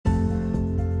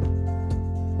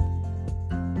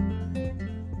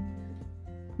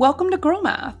Welcome to Girl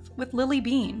Math with Lily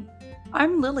Bean.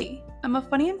 I'm Lily. I'm a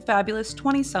funny and fabulous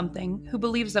 20 something who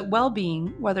believes that well being,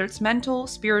 whether it's mental,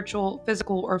 spiritual,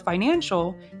 physical, or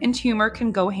financial, and humor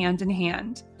can go hand in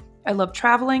hand. I love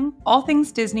traveling, all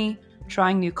things Disney,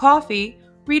 trying new coffee,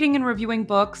 reading and reviewing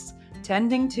books,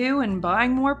 tending to and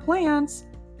buying more plants,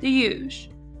 the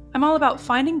huge. I'm all about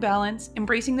finding balance,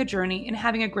 embracing the journey, and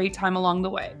having a great time along the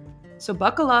way. So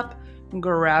buckle up,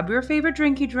 grab your favorite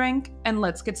drinky drink, and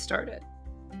let's get started.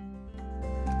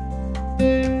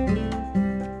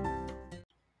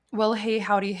 Well, hey,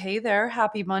 howdy, hey there.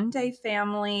 Happy Monday,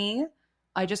 family.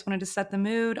 I just wanted to set the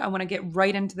mood. I want to get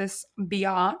right into this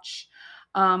biatch.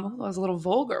 That was a little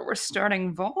vulgar. We're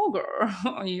starting vulgar.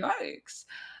 Yikes.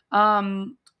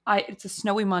 It's a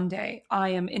snowy Monday. I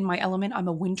am in my element. I'm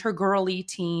a winter girly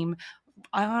team.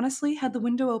 I honestly had the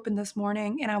window open this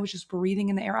morning and I was just breathing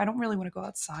in the air. I don't really want to go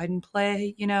outside and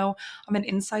play, I'm an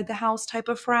inside the house type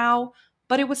of frau,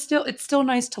 but it's still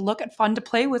nice to look at, fun to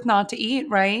play with, not to eat,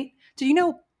 right? Did you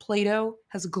know Play-Doh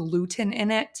has gluten in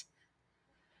it?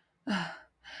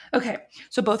 Okay,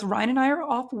 so both Ryan and I are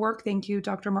off work. Thank you,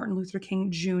 Dr. Martin Luther King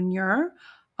Jr.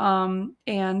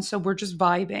 And so we're just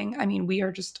vibing. I mean, we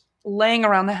are just laying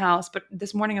around the house. But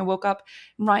this morning I woke up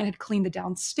and Ryan had cleaned the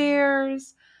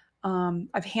downstairs.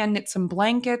 I've hand knit some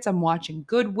blankets. I'm watching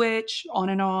Good Witch on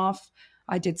and off.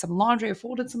 I did some laundry. I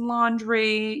folded some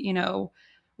laundry.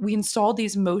 We installed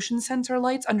these motion sensor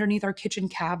lights underneath our kitchen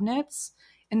cabinets.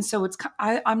 And so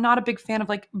I'm not a big fan of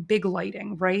like big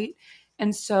lighting, right?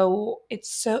 And so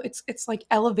it's like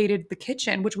elevated the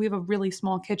kitchen, which we have a really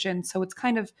small kitchen. So it's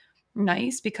kind of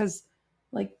nice because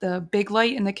like the big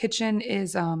light in the kitchen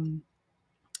is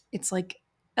it's like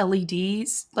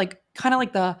LEDs, like kind of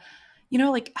like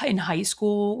like in high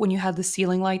school when you had the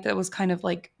ceiling light that was kind of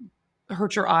like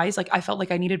hurt your eyes. Like I felt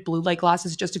like I needed blue light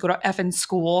glasses just to go to effing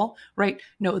school, right?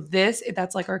 No,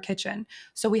 that's like our kitchen.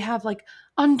 So we have like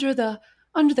under the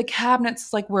under the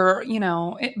cabinets, like we're,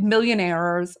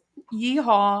 millionaires.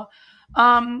 Yeehaw.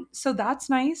 So that's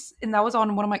nice. And that was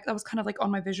kind of like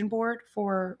on my vision board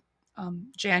for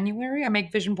January. I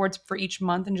make vision boards for each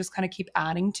month and just kind of keep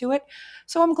adding to it.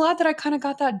 So I'm glad that I kind of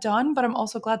got that done, but I'm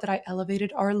also glad that I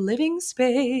elevated our living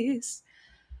space.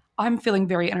 I'm feeling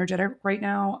very energetic right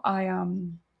now.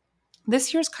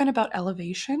 This year's kind of about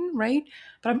elevation, right?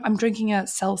 But I'm drinking a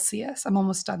Celsius. I'm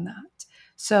almost done that.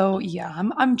 So yeah,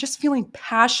 I'm just feeling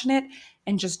passionate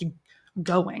and just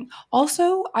going.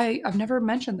 Also, I've never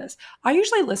mentioned this. I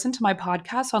usually listen to my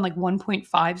podcast on like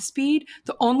 1.5 speed.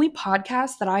 The only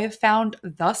podcast that I have found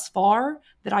thus far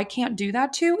that I can't do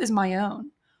that to is my own.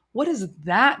 What does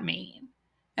that mean?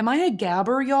 Am I a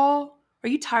gabber, y'all? Are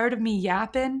you tired of me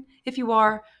yapping? If you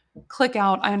are, click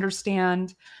out. I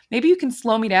understand. Maybe you can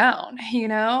slow me down,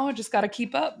 Just got to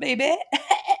keep up, baby.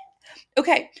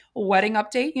 Okay, wedding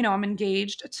update. I'm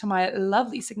engaged to my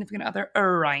lovely significant other,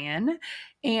 Ryan.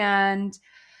 And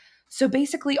so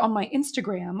basically on my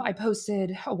Instagram, I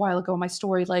posted a while ago in my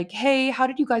story, like, hey, how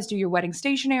did you guys do your wedding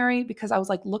stationery? Because I was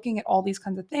like looking at all these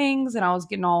kinds of things and I was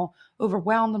getting all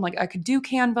overwhelmed. I'm like, I could do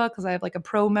Canva because I have like a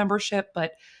pro membership,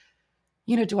 but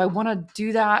do I want to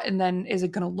do that? And then is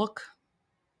it going to look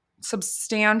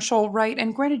substantial, right?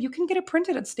 And granted, you can get it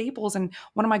printed at Staples. And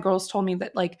one of my girls told me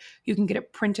that like you can get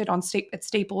it printed at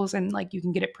Staples and like you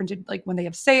can get it printed like when they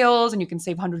have sales and you can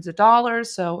save hundreds of dollars.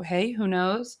 So hey, who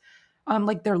knows?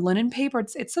 Like their linen paper,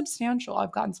 it's substantial.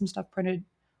 I've gotten some stuff printed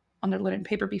on their linen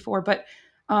paper before, but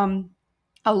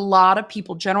a lot of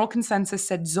people, general consensus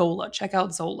said Zola, check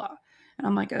out Zola. And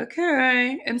I'm like,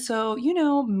 okay. And so,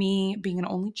 me being an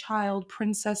only child,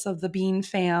 princess of the Bean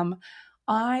fam,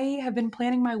 I have been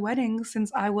planning my wedding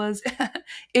since I was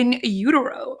in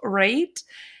utero, right?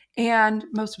 And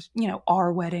most,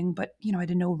 our wedding, but I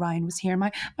didn't know Ryan was here.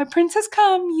 My princess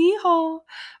come, yeehaw.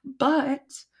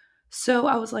 But so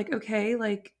I was like, okay,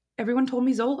 like everyone told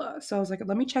me Zola. So I was like,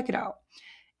 let me check it out.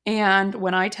 And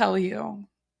when I tell you,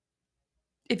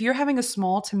 if you're having a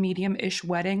small to medium-ish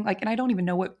wedding, like, and I don't even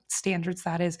know what standards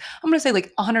that is, I'm going to say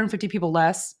like 150 people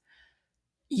less,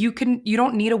 you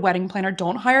don't need a wedding planner.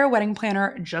 Don't hire a wedding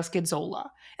planner. Just get Zola.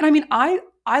 And I mean, I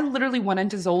literally went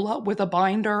into Zola with a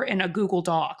binder and a Google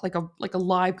Doc, like a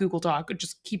live Google Doc,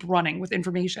 just keep running with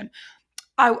information.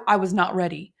 I was not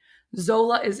ready.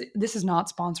 This is not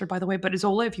sponsored, by the way, but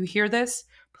Zola, if you hear this,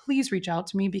 please reach out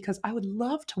to me because I would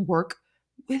love to work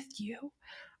with you.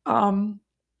 I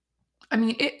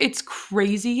mean, it's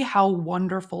crazy how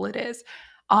wonderful it is.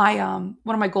 One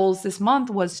of my goals this month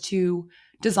was to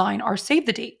design our save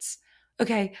the dates.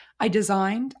 Okay, I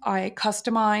designed, I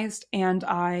customized, and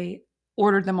I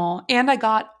ordered them all. And I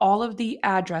got all of the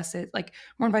addresses. Like,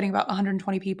 we're inviting about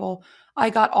 120 people. I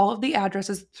got all of the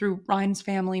addresses through Ryan's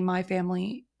family, my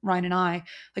family, Ryan and I.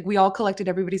 Like, we all collected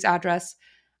everybody's address.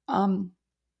 Um,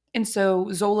 and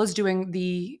so Zola's doing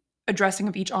the addressing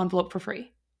of each envelope for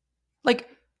free. Like,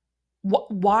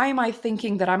 why am I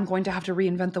thinking that I'm going to have to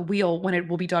reinvent the wheel when it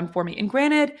will be done for me? And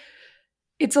granted,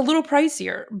 it's a little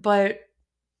pricier, but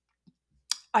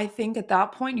I think at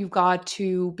that point you've got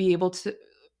to be able to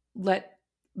let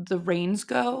the reins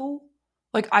go.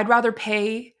 Like, I'd rather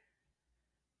pay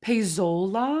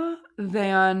Zola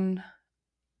than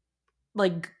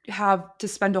like have to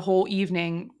spend a whole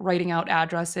evening writing out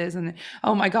addresses, and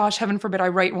oh my gosh, heaven forbid I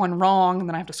write one wrong and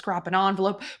then I have to scrap an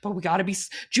envelope, but we got to be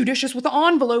judicious with the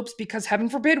envelopes because heaven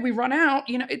forbid we run out.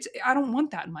 It's, I don't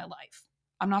want that in my life.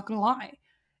 I'm not going to lie.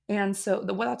 And so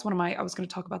that's one of my, I was going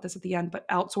to talk about this at the end, but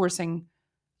outsourcing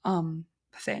um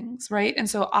things, right? And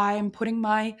so I am putting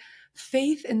my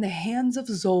faith in the hands of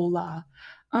Zola.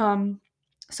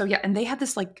 So yeah, and they had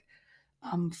this like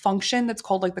function that's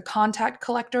called like the contact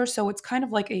collector. So it's kind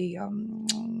of like a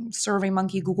survey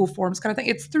monkey Google Forms kind of thing.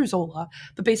 It's through Zola,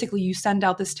 but basically you send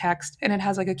out this text and it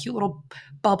has like a cute little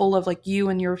bubble of like you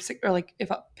and your, or like if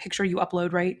a picture you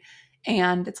upload, right?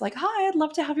 And it's like, hi, I'd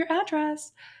love to have your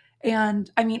address.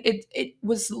 And I mean, it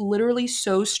was literally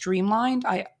so streamlined.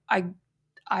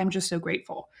 I'm just so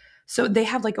grateful. So they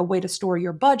have like a way to store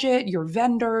your budget, your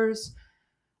vendors.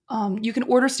 You can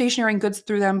order stationery and goods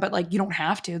through them, but like you don't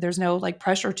have to. There's no like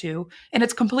pressure to, and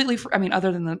it's completely free. I mean,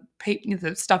 other than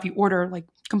the stuff you order, like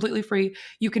completely free.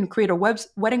 You can create a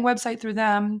wedding website through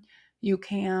them. You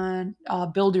can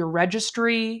build your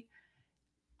registry.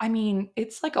 I mean,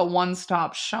 it's like a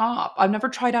one-stop shop. I've never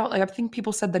tried out. Like I think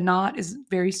people said the Knot is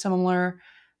very similar.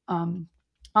 Um,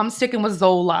 I'm sticking with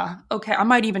Zola. Okay, I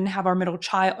might even have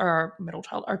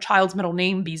our child's middle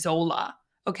name be Zola.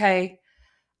 Okay,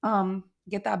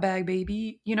 get that bag,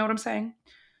 baby. You know what I'm saying?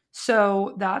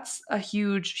 So that's a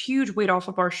huge, huge weight off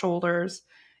of our shoulders.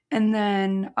 And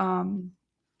then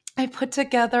I put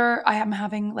together, I am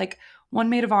having like one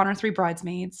maid of honor, three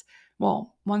bridesmaids.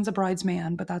 Well, one's a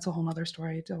bridesman, but that's a whole nother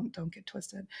story. Don't get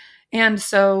twisted. And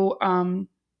so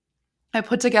I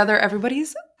put together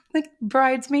everybody's like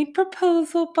bridesmaid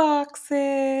proposal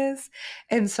boxes.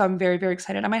 And so I'm very, very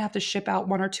excited. I might have to ship out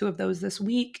one or two of those this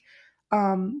week.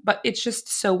 But it's just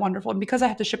so wonderful. And because I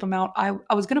have to ship them out, I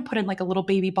was going to put in like a little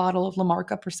baby bottle of La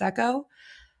Marca Prosecco.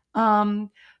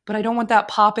 Um, but I don't want that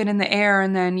popping in the air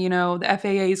and then, the FAA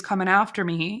is coming after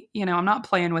me. I'm not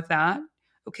playing with that.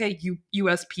 Okay,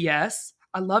 USPS,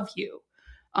 I love you.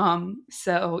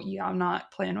 So yeah, I'm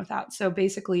not playing with that. So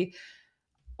basically,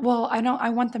 well, I know I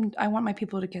want my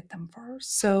people to get them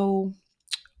first. So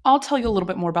I'll tell you a little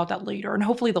bit more about that later. And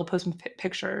hopefully they'll post some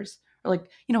pictures or like,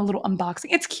 a little unboxing.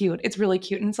 It's cute. It's really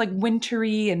cute. And it's like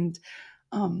wintry and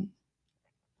um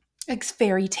it's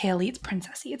fairy tale-y. It's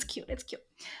princessy. It's cute. It's cute.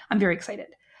 I'm very excited.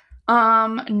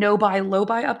 No buy, low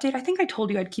buy update. I think I told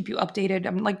you I'd keep you updated.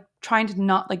 I'm like trying to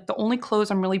not like the only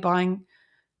clothes I'm really buying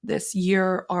this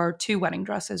year are two wedding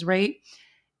dresses, right?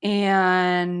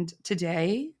 And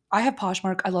today I have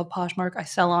Poshmark. I love Poshmark. I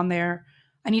sell on there.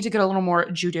 I need to get a little more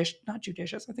not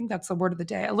judicious. I think that's the word of the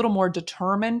day. A little more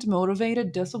determined,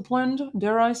 motivated, disciplined,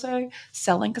 dare I say,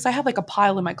 selling. Because I have like a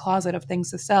pile in my closet of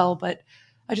things to sell, but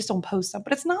I just don't post them.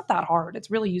 But it's not that hard.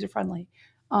 It's really user friendly.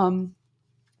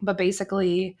 But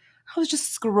basically, I was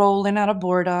just scrolling out of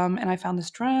boredom and I found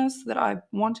this dress that I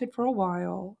wanted for a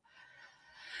while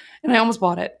and I almost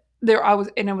bought it. There I was,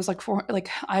 and it was like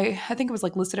I think it was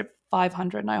like listed at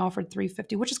 500 and I offered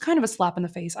 350, which is kind of a slap in the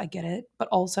face. I get it, but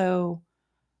also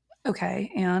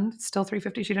okay, and it's still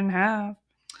 350 she didn't have,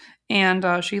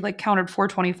 and she like countered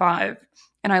 425,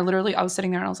 and I was sitting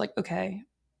there and I was like, okay,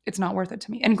 it's not worth it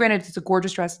to me. And granted, it's a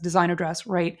gorgeous dress, designer dress,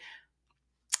 right?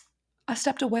 I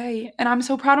stepped away and I'm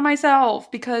so proud of myself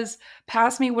because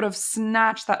past me would have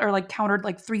snatched that or like countered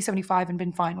like 375 and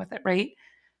been fine with it, right?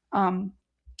 Um,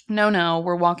 no,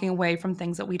 we're walking away from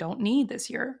things that we don't need this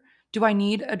year. Do I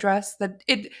need a dress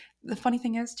the funny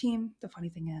thing is, team, the funny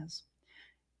thing is,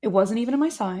 it wasn't even in my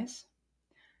size.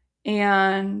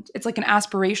 And it's like an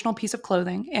aspirational piece of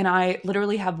clothing. And I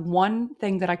literally have one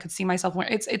thing that I could see myself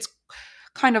wearing. It's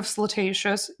kind of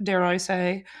flirtatious, dare I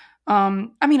say.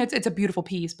 I mean, it's a beautiful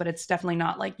piece, but it's definitely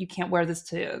not like you can't wear this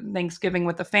to Thanksgiving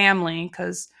with the family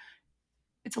because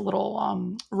it's a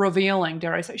little revealing,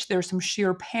 dare I say. There's some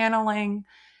sheer paneling.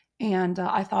 And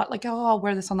I thought, like, oh, I'll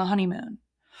wear this on the honeymoon.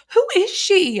 Who is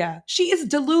she? She is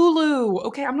Delulu.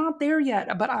 Okay, I'm not there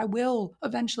yet, but I will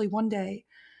eventually one day.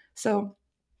 So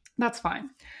that's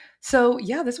fine. So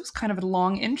yeah, this was kind of a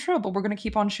long intro, but we're going to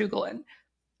keep on shuggling.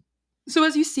 So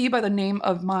as you see by the name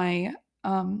of my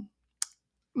um,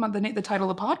 the title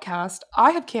of the podcast,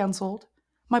 I have canceled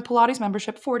my Pilates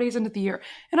membership 4 days into the year,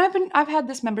 and I've had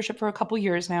this membership for a couple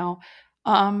years now.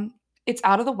 It's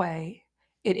out of the way.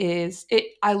 It is it.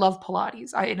 I love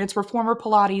Pilates. And it's reformer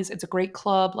Pilates. It's a great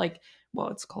club. Like, well,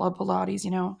 it's Club Pilates.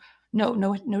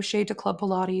 No shade to Club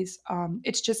Pilates.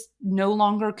 It's just no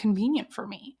longer convenient for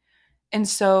me, and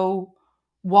so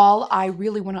while I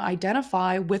really want to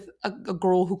identify with a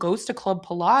girl who goes to Club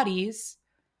Pilates,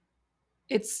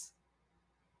 it's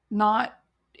not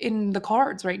in the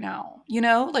cards right now,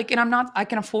 like, and I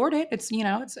can afford it. It's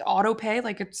auto pay,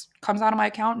 like it's comes out of my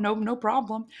account, no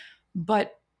problem.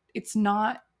 But it's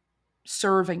not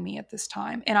serving me at this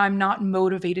time, and I'm not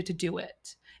motivated to do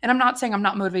it. And I'm not saying I'm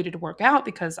not motivated to work out,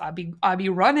 because I be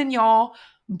running, y'all,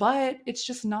 but it's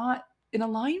just not in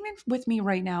alignment with me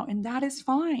right now, and that is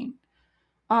fine.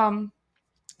 Um,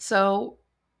 so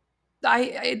I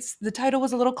it's the title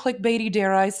was a little clickbaity,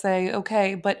 dare I say,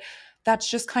 okay, but that's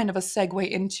just kind of a segue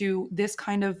into this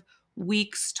kind of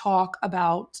week's talk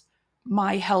about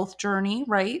my health journey,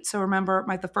 right? So remember,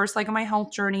 the first leg of my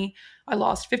health journey, I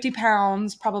lost 50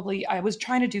 pounds. Probably, I was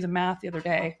trying to do the math the other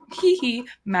day. Hee hee,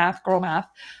 math, girl math.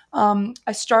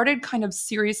 I started kind of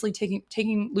seriously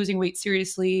taking losing weight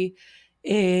seriously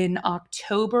in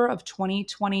October of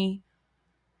 2020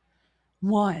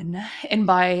 one. And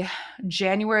by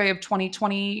January of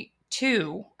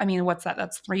 2022, I mean, what's that?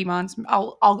 That's 3 months.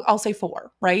 I'll say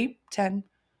four, right? 10,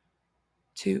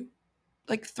 2,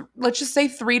 let's just say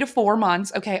 3 to 4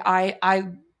 months. Okay.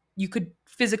 You could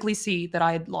physically see that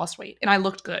I had lost weight, and I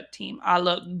looked good, team. I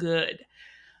looked good.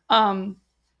 Um,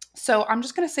 so I'm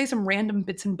just going to say some random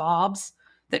bits and bobs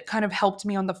that kind of helped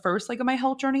me on the first leg of my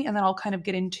health journey. And then I'll kind of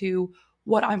get into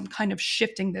what I'm kind of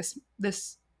shifting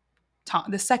this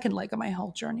time, the second leg of my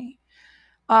health journey.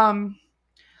 Um,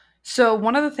 so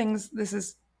one of the things,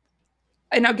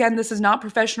 and again, this is not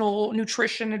professional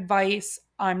nutrition advice.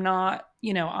 I'm not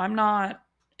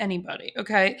anybody,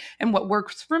 okay? And what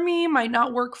works for me might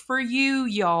not work for you,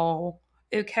 y'all,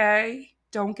 okay?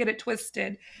 Don't get it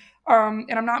twisted.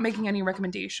 And I'm not making any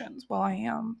recommendations. Well, I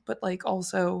am, but like,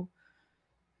 also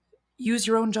use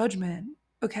your own judgment,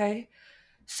 okay?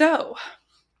 So,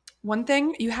 one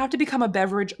thing, you have to become a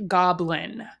beverage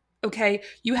goblin. Okay.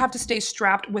 You have to stay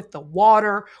strapped with the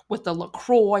water, with the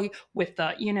LaCroix, with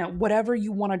the, whatever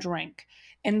you want to drink.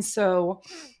 And so,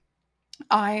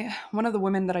 one of the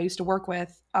women that I used to work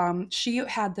with, she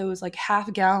had those like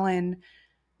half-gallon,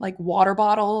 like, water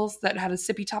bottles that had a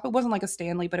sippy top. It wasn't like a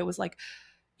Stanley, but it was like,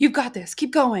 you've got this,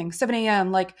 keep going, 7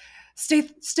 a.m. Like, stay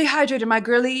hydrated, my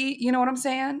girly. You know what I'm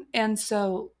saying? And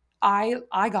so I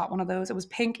got one of those. It was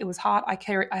pink, it was hot. I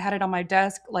had it on my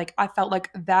desk. Like, I felt like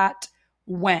that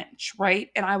wench, right?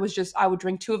 And I would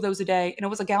drink 2 of those a day, and it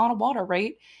was a gallon of water,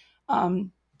 right?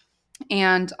 Um,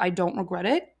 and I don't regret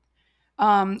it.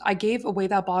 I gave away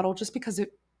that bottle just because it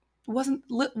wasn't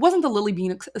the Lily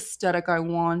Bean aesthetic I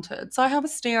wanted. So I have a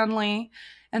Stanley,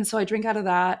 and so I drink out of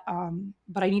that.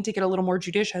 But I need to get a little more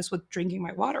judicious with drinking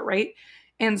my water, right?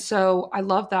 And so I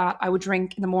love that. I would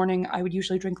drink in the morning. I would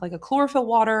usually drink like a chlorophyll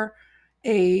water.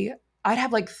 A I'd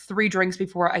have like 3 drinks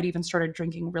before I'd even started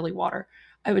drinking really water.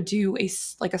 I would do a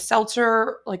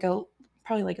seltzer,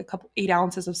 probably like a couple 8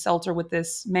 ounces of seltzer with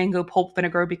this mango pulp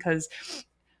vinegar, because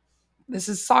this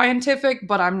is scientific,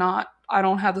 but I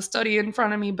don't have the study in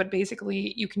front of me, but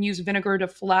basically you can use vinegar to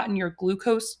flatten your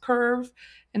glucose curve.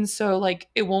 And so, like,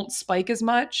 it won't spike as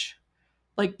much.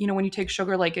 Like, when you take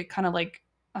sugar, like, it kind of like,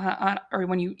 or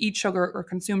when you eat sugar or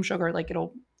consume sugar, like,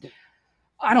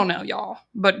 I don't know, y'all,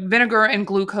 but vinegar and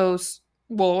glucose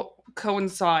will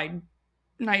coincide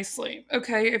nicely.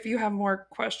 Okay. If you have more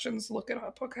questions, look it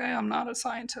up. Okay. I'm not a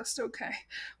scientist. Okay.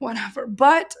 Whatever.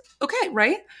 But okay.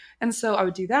 Right. And so I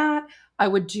would do that. I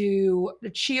would do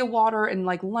the chia water and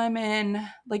like lemon.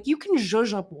 Like, you can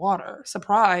zhuzh up water.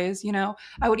 Surprise.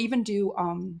 I would even do,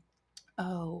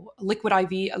 liquid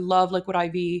IV. I love liquid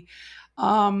IV.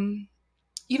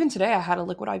 Even today I had a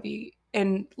liquid IV.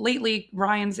 And lately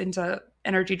Ryan's into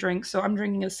energy drinks. So I'm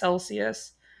drinking a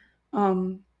Celsius.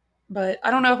 Um, but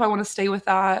I don't know if I want to stay with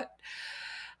that.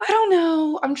 I don't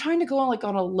know. I'm trying to go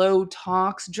on a low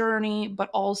tox journey, but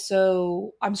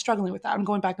also I'm struggling with that. I'm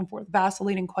going back and forth,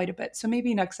 vacillating quite a bit. So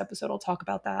maybe next episode I'll talk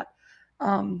about that,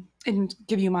 and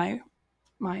give you my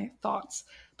thoughts.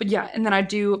 But yeah, and then I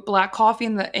do black coffee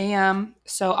in the AM.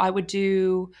 So I would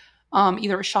do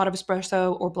either a shot of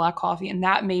espresso or black coffee, and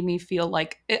that made me feel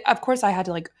like of course I had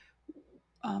to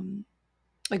um,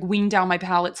 wean down my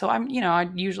palate. So I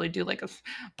usually do like a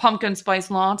pumpkin spice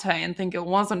latte and think it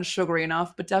wasn't sugary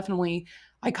enough, but definitely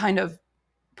I kind of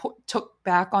took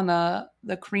back on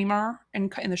the creamer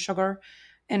and the sugar,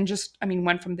 and just,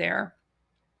 went from there.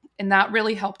 And that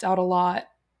really helped out a lot.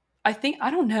 I think,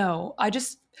 I don't know. I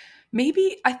just,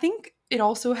 maybe, I think it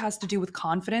also has to do with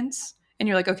confidence. And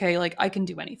you're like, okay, like I can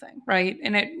do anything, right?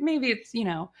 And maybe it's,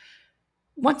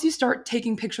 once you start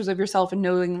taking pictures of yourself and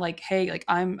knowing like, hey, like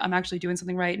I'm actually doing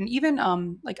something right. And even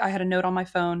like I had a note on my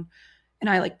phone and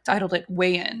I like titled it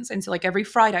weigh-ins. And so like every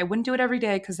Friday, I wouldn't do it every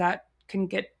day because that can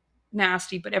get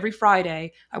nasty, but every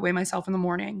Friday I weigh myself in the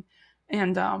morning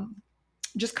and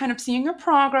just kind of seeing your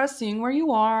progress, seeing where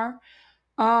you are.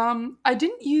 I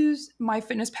didn't use my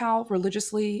Fitness Pal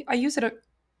religiously. I use it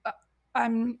I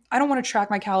don't want to track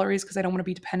my calories because I don't want to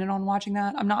be dependent on watching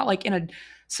that. I'm not like in a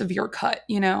severe cut.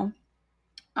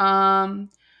 Um,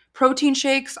 Protein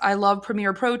shakes. I love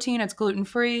Premier Protein. It's gluten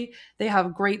free. They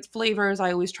have great flavors.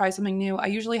 I always try something new. I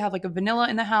usually have like a vanilla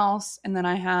in the house, and then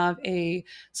I have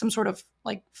some sort of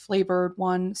like flavored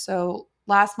one. So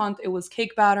last month it was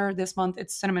cake batter. This month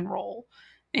it's cinnamon roll.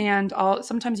 And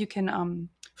sometimes you can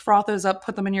froth those up,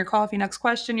 put them in your coffee. Next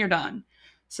question, you're done.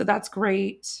 So that's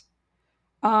great.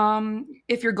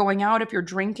 If you're going out, if you're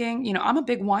drinking, I'm a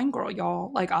big wine girl,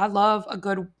 y'all. Like I love a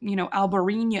good,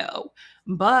 Albarino,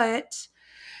 but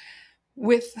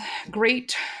with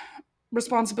great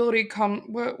responsibility come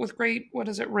with great, what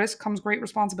is it, risk comes great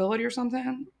responsibility or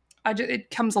something.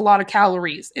 It comes a lot of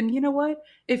calories. And you know what?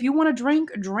 If you want to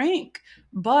drink,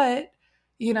 but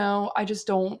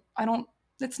I don't,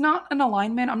 it's not an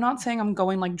alignment. I'm not saying I'm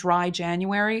going like dry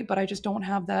January, but I just don't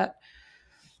have that.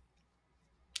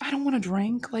 I don't want to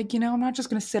drink. Like, I'm not just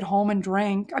going to sit home and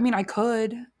drink. I mean, I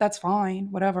could. That's fine.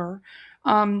 Whatever.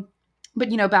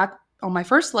 But, back on my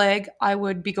first leg, I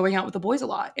would be going out with the boys a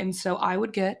lot. And so I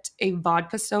would get a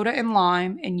vodka soda and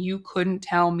lime, and you couldn't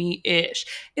tell me ish.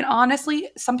 And honestly,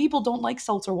 some people don't like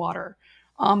seltzer water.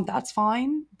 That's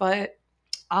fine, but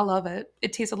I love it.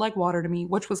 It tasted like water to me,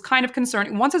 which was kind of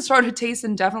concerning. Once it started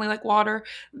tasting definitely like water,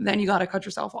 then you got to cut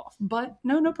yourself off. But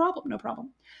no problem, no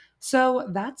problem. So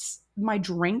that's my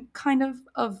drink kind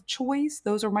of choice.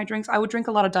 Those are my drinks. I would drink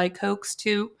a lot of Diet Cokes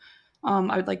too.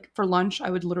 I would like for lunch,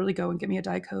 I would literally go and get me a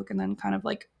Diet Coke and then kind of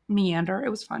like meander. It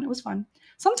was fun. It was fun.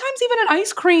 Sometimes even an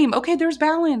ice cream. Okay, there's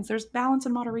balance. There's balance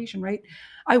and moderation, right?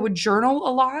 I would journal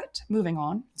a lot. Moving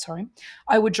on, sorry.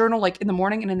 I would journal like in the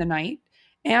morning and in the night.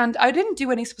 And I didn't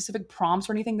do any specific prompts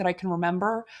or anything that I can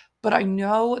remember, but I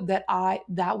know that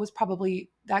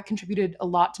that contributed a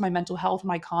lot to my mental health and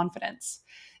my confidence.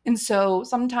 And so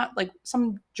sometimes like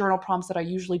some journal prompts that I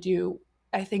usually do,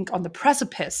 I think on the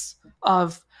precipice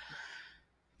of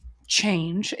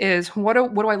change is what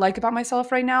do I like about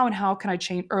myself right now and how can I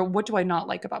change, or what do I not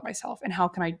like about myself and how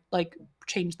can I like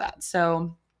change that?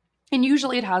 So, and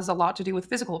usually it has a lot to do with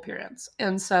physical appearance.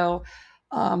 And so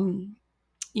um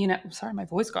sorry, my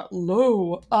voice got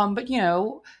low. But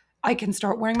I can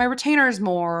start wearing my retainers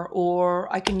more,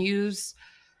 or I can use,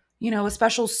 a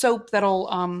special soap that'll,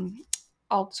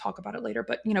 I'll talk about it later,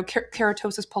 but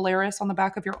keratosis pilaris on the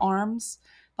back of your arms.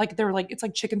 Like they're like, it's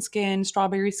like chicken skin,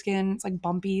 strawberry skin. It's like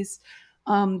bumpies.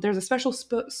 There's a special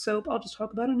soap. I'll just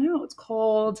talk about it now. It's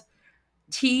called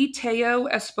T. Teo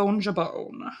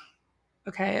Esponjabone.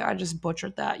 Okay, I just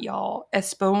butchered that, y'all.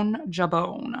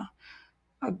 Esponjabone.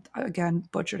 I again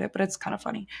butchered it, but it's kind of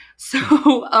funny. So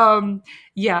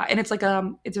yeah, and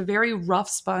it's a very rough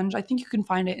sponge. I think you can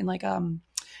find it in like an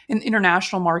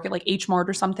international market like H Mart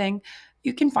or something.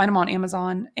 You can find them on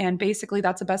Amazon, and basically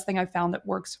that's the best thing I've found that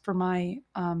works for my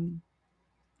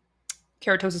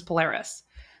keratosis pilaris.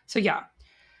 So yeah,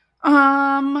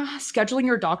 scheduling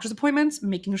your doctor's appointments,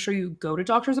 making sure you go to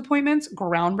doctor's appointments,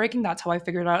 groundbreaking. That's how I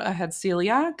figured out I had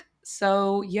celiac.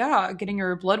 So yeah, getting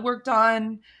your blood work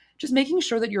done, just making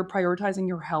sure that you're prioritizing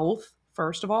your health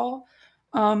first of all.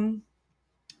 Um,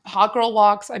 Hot girl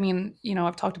walks. I mean,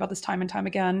 I've talked about this time and time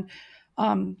again.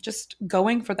 Just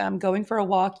going for them, going for a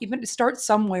walk, even start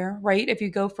somewhere, right? If you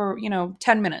go for,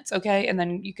 10 minutes, okay, and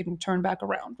then you can turn back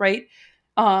around, right?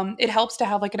 It helps to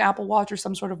have like an Apple Watch or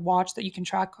some sort of watch that you can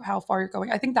track how far you're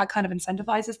going. I think that kind of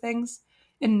incentivizes things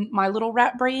in my little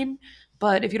rat brain.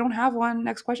 But if you don't have one,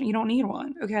 next question, you don't need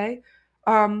one, okay?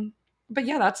 But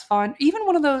yeah, that's fun. Even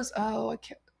one of those, I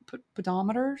can't,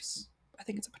 pedometers. I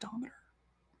think it's a pedometer.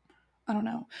 I don't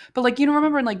know. But like,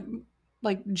 remember in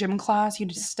like gym class, you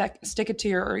just stick it to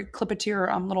your, or clip it to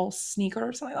your little sneaker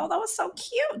or something. Oh, that was so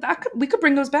cute. We could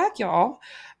bring those back, y'all.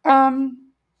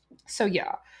 So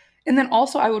yeah. And then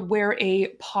also I would wear a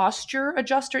posture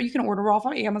adjuster. You can order off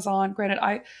on Amazon. Granted,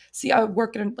 I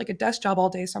work in like a desk job all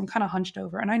day, so I'm kind of hunched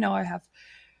over. And I know I have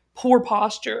poor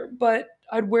posture, but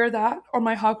I'd wear that on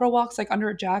my hot girl walks, like under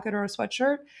a jacket or a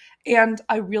sweatshirt. And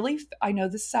I know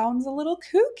this sounds a little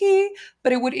kooky,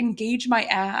 but it would engage my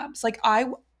abs.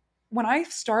 When I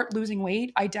start losing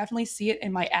weight, I definitely see it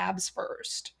in my abs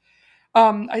first.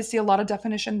 I see a lot of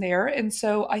definition there. And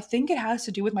so I think it has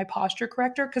to do with my posture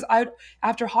corrector because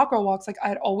after hot girl walks, like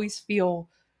I'd always feel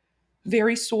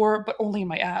very sore, but only in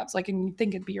my abs. Like, and you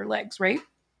think it'd be your legs, right?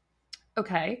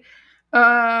 Okay.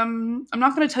 I'm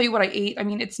not going to tell you what I ate. I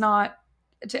mean, it's not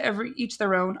to every each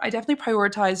their own. I definitely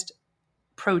prioritized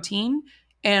protein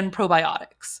and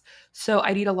probiotics. So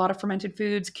I'd eat a lot of fermented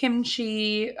foods,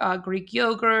 kimchi, Greek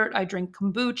yogurt. I drink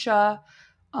kombucha.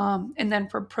 And then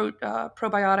for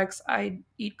probiotics, I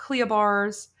eat Clea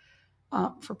bars.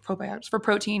 For probiotics, for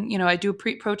protein, I do a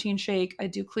protein shake. I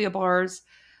do Clea bars,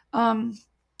 um,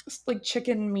 like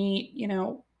chicken meat,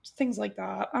 things like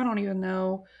that. I don't even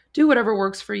know. Do whatever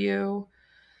works for you.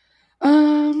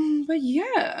 But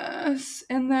yes.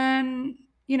 And then,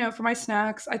 for my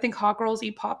snacks, I think hot girls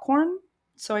eat popcorn.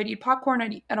 So I'd eat popcorn,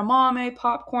 I'd eat edamame,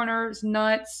 popcorners,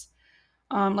 nuts,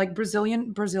 like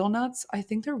Brazil nuts. I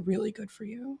think they're really good for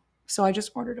you. So I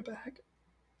just ordered a bag.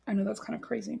 I know that's kind of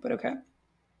crazy, but okay.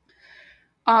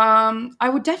 I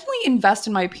would definitely invest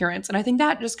in my appearance. And I think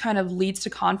that just kind of leads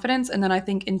to confidence. And then I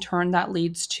think in turn that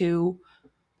leads to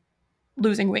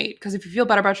losing weight, because if you feel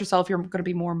better about yourself, you're going to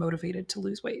be more motivated to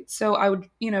lose weight. So I would,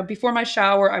 before my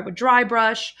shower, I would dry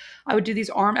brush. I would do these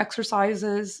arm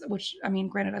exercises, which, I mean,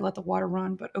 granted, I let the water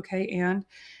run, but okay. And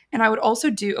I would also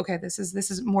do, okay, this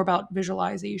is more about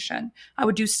visualization. I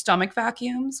would do stomach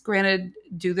vacuums. Granted,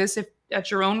 do this if at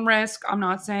your own risk. I'm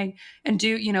not saying, and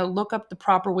do, look up the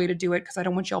proper way to do it, because I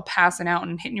don't want y'all passing out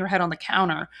and hitting your head on the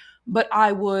counter. But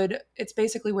it's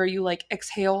basically where you like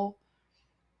exhale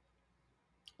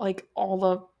like all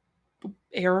the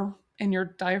air in your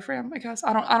diaphragm, I guess.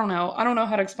 I don't know. I don't know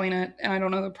how to explain it, and I don't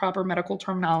know the proper medical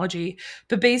terminology,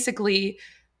 but basically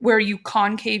where you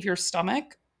concave your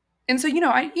stomach. And so,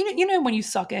 when you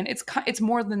suck in, it's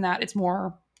more than that. It's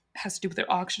more has to do with the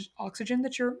oxygen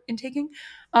that you're intaking.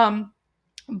 Um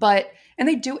but and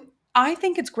they do I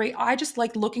think it's great. I just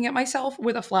like looking at myself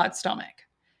with a flat stomach.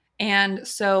 And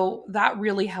so that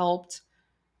really helped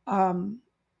um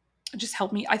just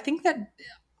helped me. I think that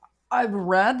I've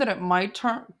read that it might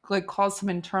cause some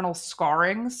internal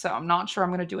scarring, so I'm not sure I'm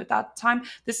going to do it that time.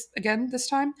 This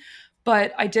time,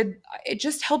 but I did. It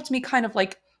just helped me kind of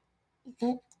like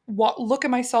look at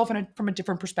myself from a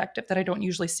different perspective that I don't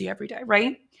usually see every day,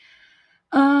 right?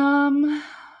 Um,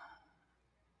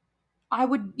 I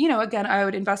would, again, I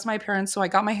would invest in my appearance. So I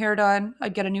got my hair done.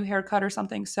 I'd get a new haircut or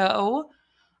something. So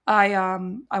I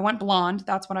went blonde.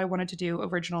 That's what I wanted to do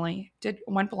originally.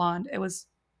 Went blonde. It was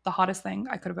the hottest thing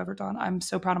I could have ever done. I'm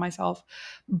so proud of myself.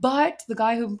 But the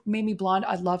guy who made me blonde,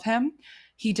 I love him.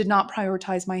 He did not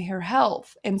prioritize my hair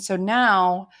health. And so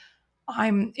now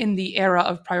I'm in the era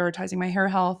of prioritizing my hair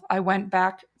health. I went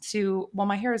back to, well,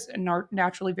 my hair is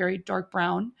naturally very dark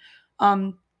brown.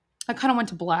 I kind of went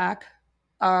to black.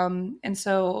 And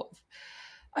so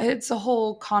it's a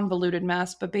whole convoluted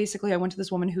mess, but basically I went to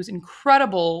this woman who's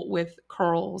incredible with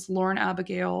curls, Lauren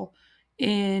Abigail,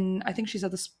 I think she's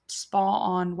at the spa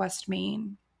on West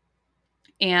Main.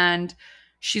 And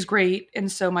she's great.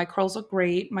 And so my curls look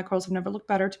great. My curls have never looked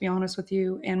better, to be honest with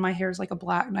you. And my hair is like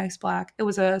a nice black. It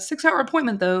was a 6-hour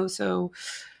appointment though, so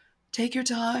take your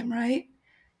time, right?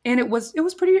 And it was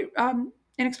pretty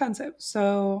inexpensive.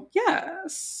 So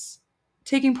yes.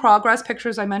 Taking progress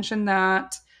pictures, I mentioned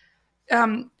that.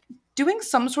 Um, doing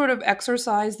some sort of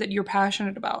exercise that you're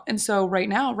passionate about. And so right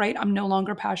now, right, I'm no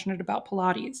longer passionate about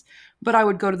Pilates, but I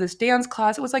would go to this dance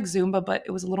class. It was like Zumba, but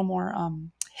it was a little more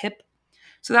hip.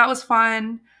 So that was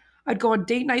fun. I'd go on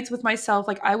date nights with myself.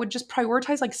 Like I would just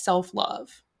prioritize like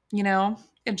self-love, and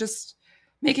just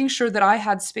making sure that I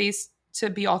had space to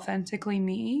be authentically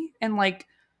me and like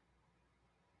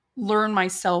learn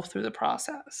myself through the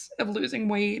process of losing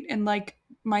weight and like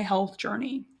my health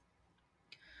journey.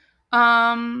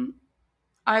 Um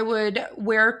I would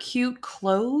wear cute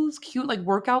clothes, cute like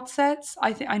workout sets.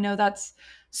 I know that's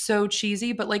so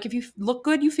cheesy, but like if you look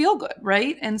good, you feel good,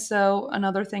 right? And so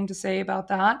another thing to say about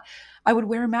that, I would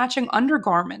wear matching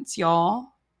undergarments,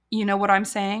 y'all. You know what I'm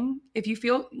saying? If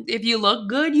you look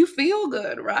good, you feel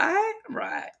good, right?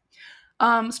 Right.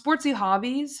 Sportsy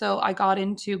hobbies. So I got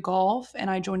into golf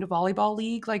and I joined a volleyball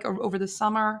league like over the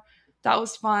summer. That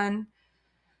was fun.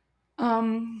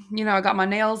 I got my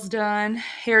nails done,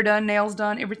 hair done, nails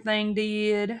done, everything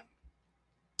did.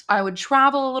 I would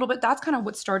travel a little bit. That's kind of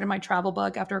what started my travel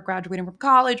bug after graduating from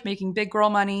college, making big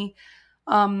girl money.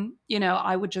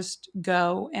 I would just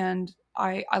go and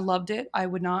I loved it. I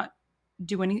would not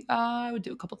do I would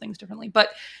do a couple things differently, but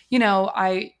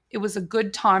it was a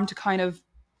good time to kind of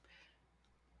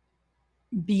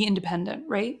be independent,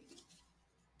 right?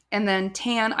 And then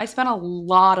tan, I spent a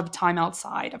lot of time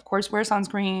outside. Of course, wear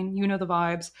sunscreen, the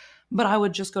vibes. but I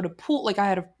would just go to pool. Like I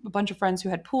had a bunch of friends who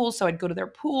had pools, so I'd go to their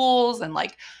pools and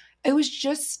like it was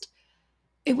just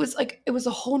it was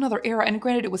a whole nother era. And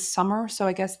granted, it was summer, so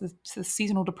I guess the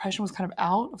seasonal depression was kind of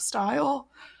out of style.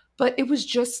 But it was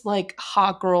just like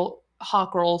hot girl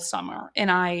summer.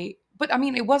 But I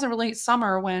mean, it wasn't really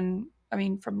summer when I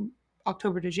mean from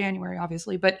October to January,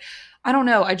 obviously. But I don't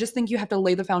know. I just think you have to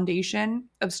lay the foundation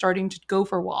of starting to go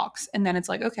for walks, and then it's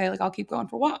like okay, like I'll keep going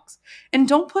for walks, and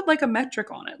don't put like a metric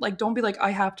on it. Like don't be like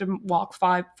I have to walk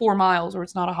 4 miles or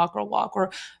it's not a hot girl walk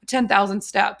or 10,000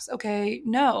 steps. Okay,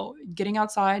 no, getting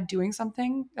outside, doing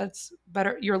something that's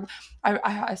better.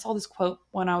 I saw this quote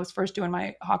when I was first doing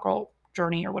my hot girl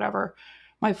journey or whatever,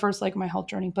 my first like my health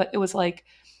journey, but it was like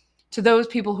to those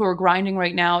people who are grinding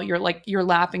right now, you're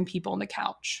lapping people on the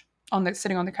couch, on the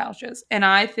sitting on the couches, and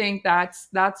I think that's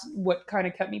what kind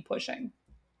of kept me pushing.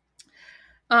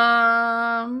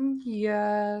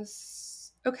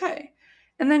 Yes. Okay.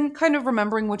 And then kind of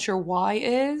remembering what your why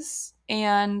is.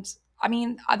 And I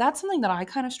mean, that's something that I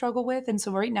kind of struggle with. And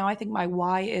so right now, I think my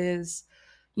why is,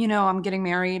 I'm getting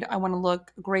married. I want to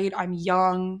look great. I'm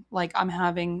young. Like I'm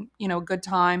having, a good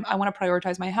time. I want to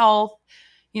prioritize my health.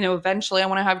 Eventually I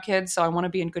want to have kids. So I want to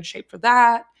be in good shape for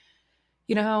that.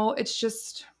 It's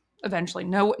just eventually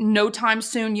no time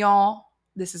soon, y'all.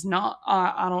 This is not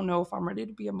I don't know if I'm ready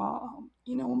to be a mom.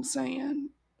 You know what I'm saying?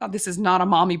 This is not a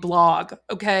mommy blog,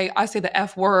 okay? I say the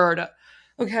F word,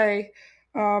 okay?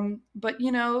 But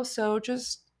so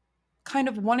just kind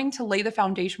of wanting to lay the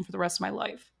foundation for the rest of my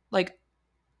life. Like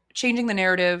changing the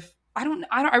narrative. I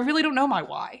really don't know my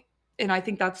why. And I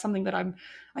think that's something that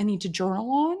I need to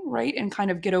journal on, right? And kind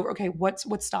of get over, okay, what's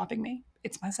stopping me?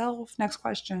 It's myself. Next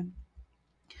question.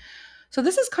 So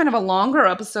this is kind of a longer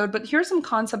episode, but here's some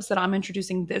concepts that I'm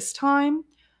introducing this time.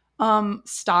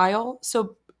 Style.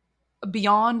 So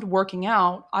beyond working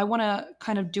out, I want to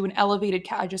kind of do an elevated.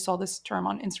 I just saw this term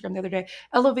on Instagram the other day.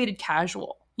 Elevated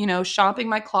casual. Shopping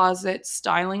my closet,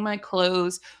 styling my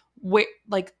clothes,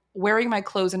 like wearing my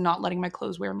clothes and not letting my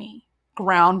clothes wear me.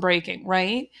 Groundbreaking,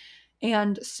 right?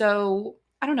 And so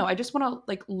I don't know. I just want to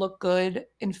like look good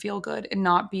and feel good and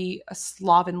not be a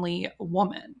slovenly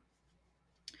woman.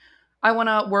 I want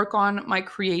to work on my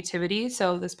creativity.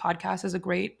 So this podcast is a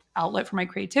great outlet for my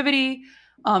creativity.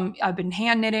 I've been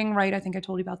hand knitting, right? I think I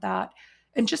told you about that.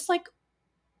 And just like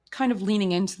kind of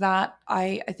leaning into that,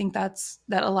 I think that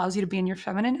allows you to be in your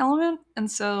feminine element. And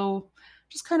so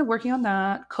just kind of working on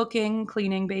that, cooking,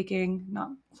 cleaning, baking,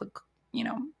 not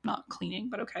cleaning,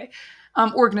 but okay.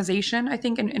 Organization, I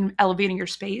think, and elevating your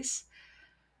space.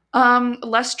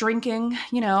 Less drinking.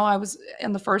 I was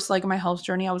in the first leg of my health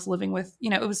journey. I was living with,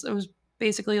 it was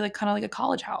basically like kind of like a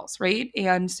college house, right?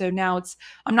 And so now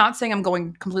I'm not saying I'm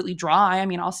going completely dry. I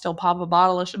mean, I'll still pop a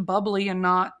bottle of bubbly and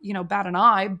not, bat an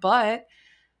eye, but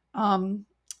um,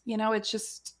 it's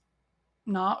just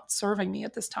not serving me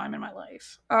at this time in my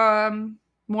life.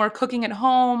 More cooking at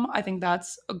home. I think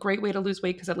that's a great way to lose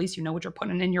weight because at least you know what you're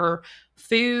putting in your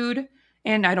food.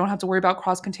 And I don't have to worry about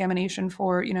cross contamination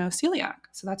for, celiac.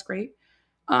 So that's great.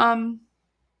 Um,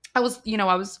 I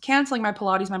was canceling my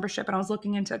Pilates membership and I was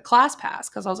looking into ClassPass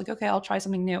because I was like, okay, I'll try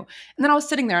something new. And then I was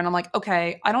sitting there and I'm like,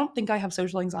 okay, I don't think I have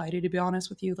social anxiety, to be honest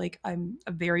with you. Like, I'm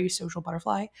a very social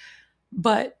butterfly.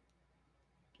 But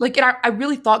like, and I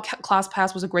really thought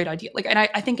ClassPass was a great idea. Like, and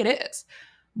I think it is,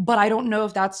 but I don't know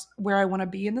if that's where I want to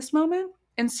be in this moment.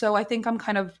 And so I think I'm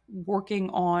kind of working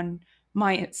on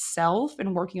myself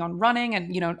and working on running.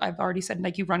 And, I've already said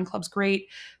Nike Run Club's great,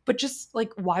 but just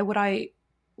like, why,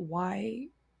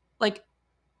 like,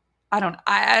 I don't,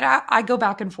 I go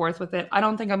back and forth with it. I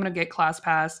don't think I'm going to get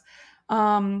ClassPass.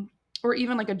 Or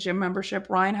even like a gym membership.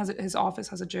 Ryan his office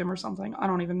has a gym or something. I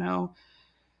don't even know.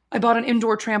 I bought an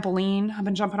indoor trampoline. I've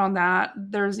been jumping on that.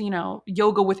 There's,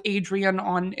 yoga with Adrian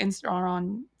on Insta or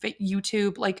on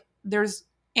YouTube. Like there's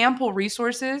ample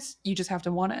resources. You just have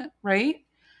to want it, right?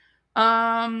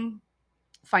 Um,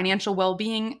 Financial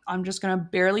well-being. I'm just going to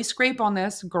barely scrape on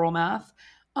this girl math.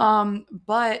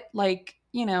 But like,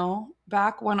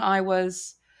 back when I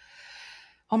was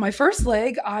on my first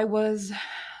leg, I was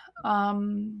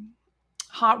um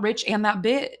hot, rich, and that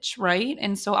bitch, right?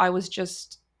 And so I was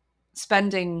just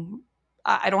spending.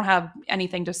 I don't have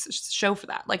anything to show for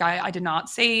that. Like I did not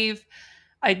save.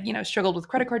 I struggled with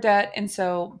credit card debt, and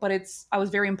so but I was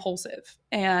very impulsive,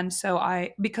 and so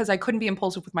because I couldn't be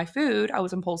impulsive with my food, I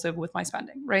was impulsive with my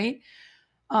spending, right?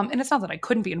 And it's not that I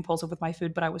couldn't be impulsive with my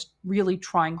food, but I was really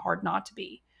trying hard not to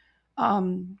be.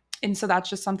 And so that's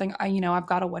just something I've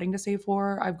got a wedding to save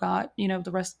for. I've got,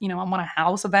 the rest, I want a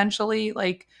house eventually.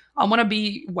 Like I want to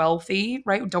be wealthy,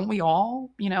 right? Don't we all,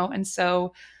 And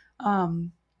so,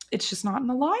 it's just not in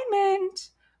alignment.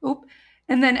 Oop.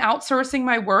 And then outsourcing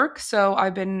my work. So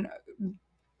I've been,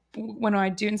 when I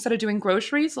do, instead of doing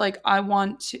groceries, like I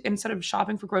want to, instead of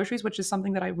shopping for groceries, which is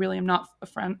something that I really am not a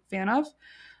fan of,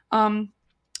 um,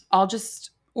 I'll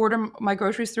just order my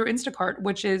groceries through Instacart,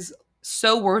 which is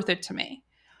so worth it to me.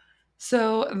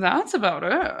 So that's about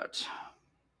it.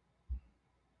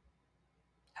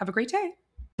 Have a great day.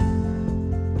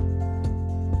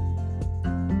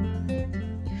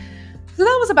 So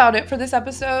that was about it for this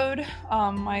episode.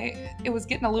 It was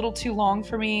getting a little too long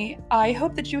for me. I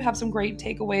hope that you have some great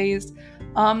takeaways.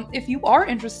 If you are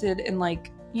interested in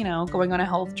going on a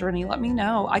health journey, let me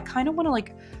know. I kind of want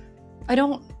to I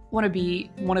don't want to be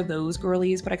one of those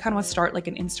girlies, but I kind of want to start like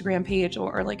an Instagram page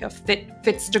or like a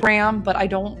Fitstagram, but I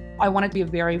want it to be a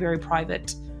very, very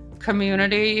private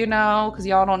community, because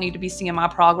y'all don't need to be seeing my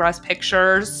progress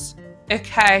pictures.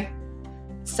 Okay.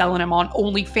 Selling them on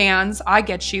OnlyFans. I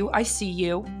get you. I see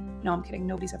you. No, I'm kidding.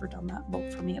 Nobody's ever done that. Well,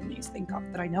 for me at least, thank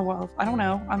God, that I know of. I don't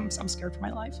know. I'm scared for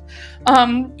my life.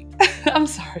 I'm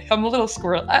sorry. I'm a little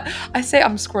squirrely. I say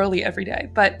I'm squirrely every day,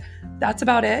 but that's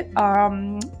about it.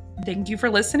 Thank you for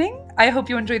listening. I hope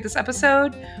you enjoyed this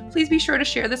episode. Please be sure to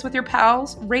share this with your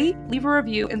pals, rate, leave a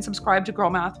review, and subscribe to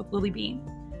Girl Math with Lily Bean.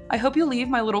 I hope you leave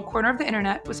my little corner of the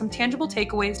internet with some tangible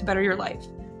takeaways to better your life.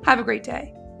 Have a great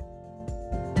day.